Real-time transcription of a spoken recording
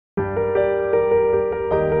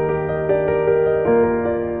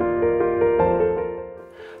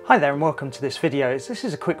Hi there and welcome to this video. This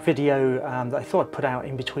is a quick video that I thought I'd put out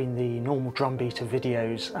in between the normal drumbeat of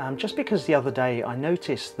videos, just because the other day I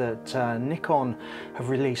noticed that Nikon have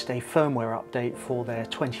released a firmware update for their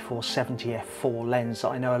 24-70 f4 lens that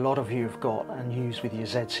I know a lot of you have got and use with your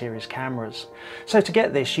Z series cameras. So to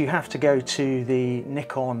get this you have to go to the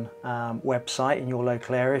Nikon website in your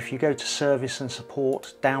local area. If you go to Service and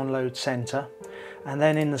Support, Download Center, and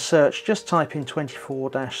then in the search just type in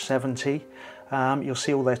 24-70. You'll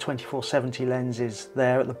see all their 24-70 lenses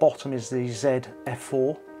there. At the bottom is the Z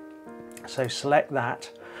f4, so select that,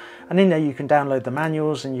 and in there you can download the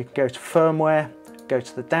manuals and you can go to firmware, go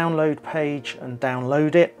to the download page and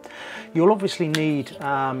download it. You'll obviously need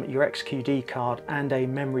your XQD card and a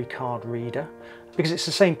memory card reader, because it's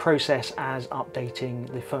the same process as updating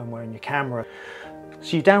the firmware in your camera.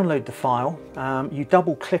 So you download the file, you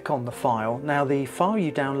double click on the file. Now the file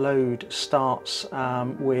you download starts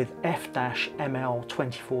with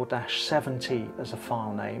f-ml24-70 as a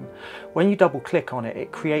file name. When you double click on it,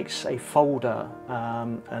 it creates a folder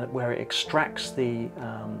where it extracts the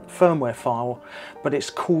firmware file, but it's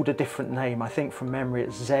called a different name. I think from memory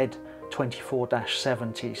it's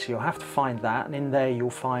Z24-70, so you'll have to find that, and in there you'll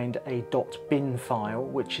find a .bin file,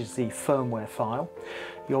 which is the firmware file.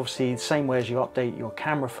 You obviously, the same way as you update your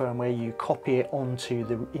camera firmware, you copy it into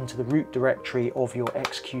the root directory of your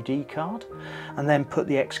XQD card, and then put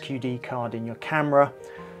the XQD card in your camera,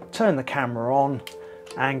 turn the camera on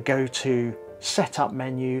and go to Setup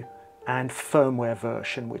menu and Firmware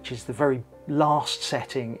version, which is the very last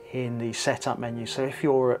setting in the setup menu. So if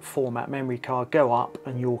you're at Format Memory Card, go up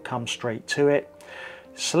and you'll come straight to it.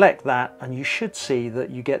 Select that and you should see that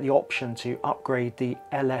you get the option to upgrade the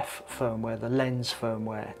LF firmware, the lens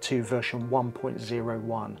firmware, to version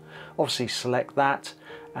 1.01. Obviously select that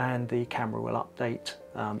and the camera will update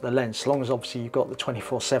the lens, so long as obviously you've got the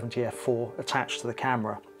 24-70 f4 attached to the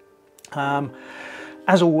camera.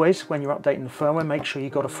 As always, when you're updating the firmware, make sure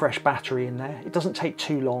you've got a fresh battery in there. It doesn't take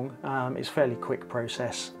too long, it's a fairly quick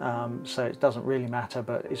process, so it doesn't really matter,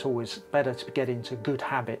 but it's always better to get into good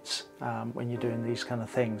habits when you're doing these kind of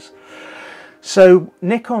things. So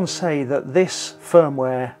Nikon say that this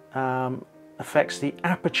firmware affects the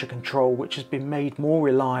aperture control, which has been made more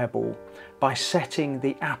reliable by setting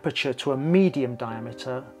the aperture to a medium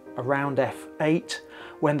diameter around f8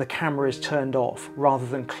 when the camera is turned off, rather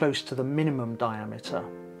than close to the minimum diameter.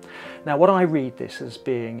 Now what I read this as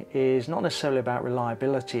being is not necessarily about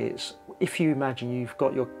reliability. It's if you imagine you've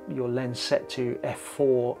got your lens set to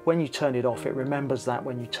f4, when you turn it off it remembers that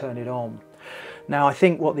when you turn it on. Now I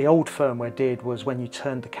think what the old firmware did was when you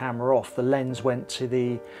turned the camera off, the lens went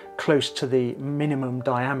to close to the minimum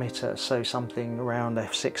diameter, so something around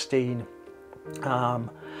f16,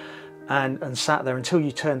 and sat there until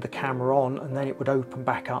you turned the camera on, and then it would open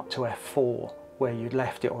back up to f4 where you'd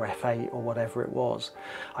left it, or f8 or whatever it was.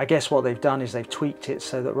 I guess what they've done is they've tweaked it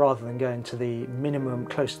so that rather than going to the minimum,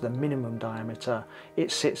 close to the minimum diameter,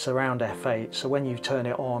 it sits around f8. So when you turn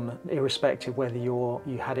it on, irrespective whether you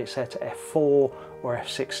had it set at f4 or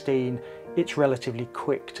f16, it's relatively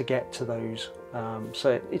quick to get to those.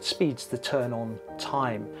 So it speeds the turn on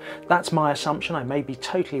time. That's my assumption. I may be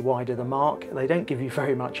totally wide of the mark. They don't give you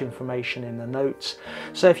very much information in the notes.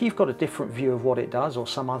 So if you've got a different view of what it does or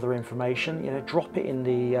some other information, drop it in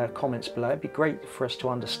the comments below. It'd be great for us to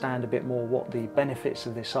understand a bit more what the benefits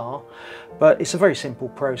of this are. But it's a very simple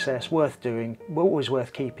process, worth doing. Always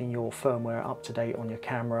worth keeping your firmware up to date on your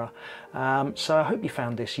camera. So I hope you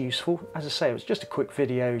found this useful. As I say, it was just a quick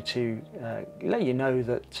video to let you know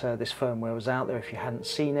that this firmware was out there if you hadn't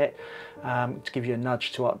seen it, to give you a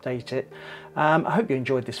nudge to update it. I hope you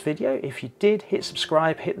enjoyed this video. If you did, hit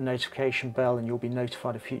subscribe, hit the notification bell, and you'll be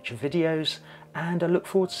notified of future videos, and I look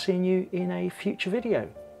forward to seeing you in a future video.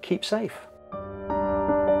 Keep safe.